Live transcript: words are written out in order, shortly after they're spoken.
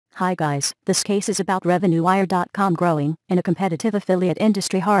Hi guys, this case is about RevenueWire.com growing in a competitive affiliate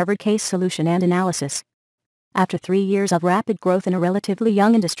industry. Harvard Case Solution and Analysis. After 3 years of rapid growth in a relatively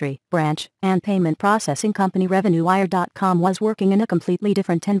young industry, branch and payment processing company RevenueWire.com was working in a completely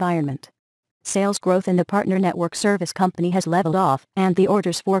different environment. Sales growth in the partner network service company has leveled off, and the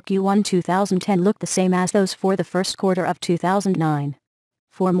orders for Q1 2010 look the same as those for the first quarter of 2009.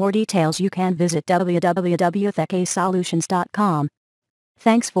 For more details you can visit www.TheCaseSolutions.com.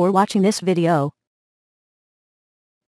 Thanks for watching this video.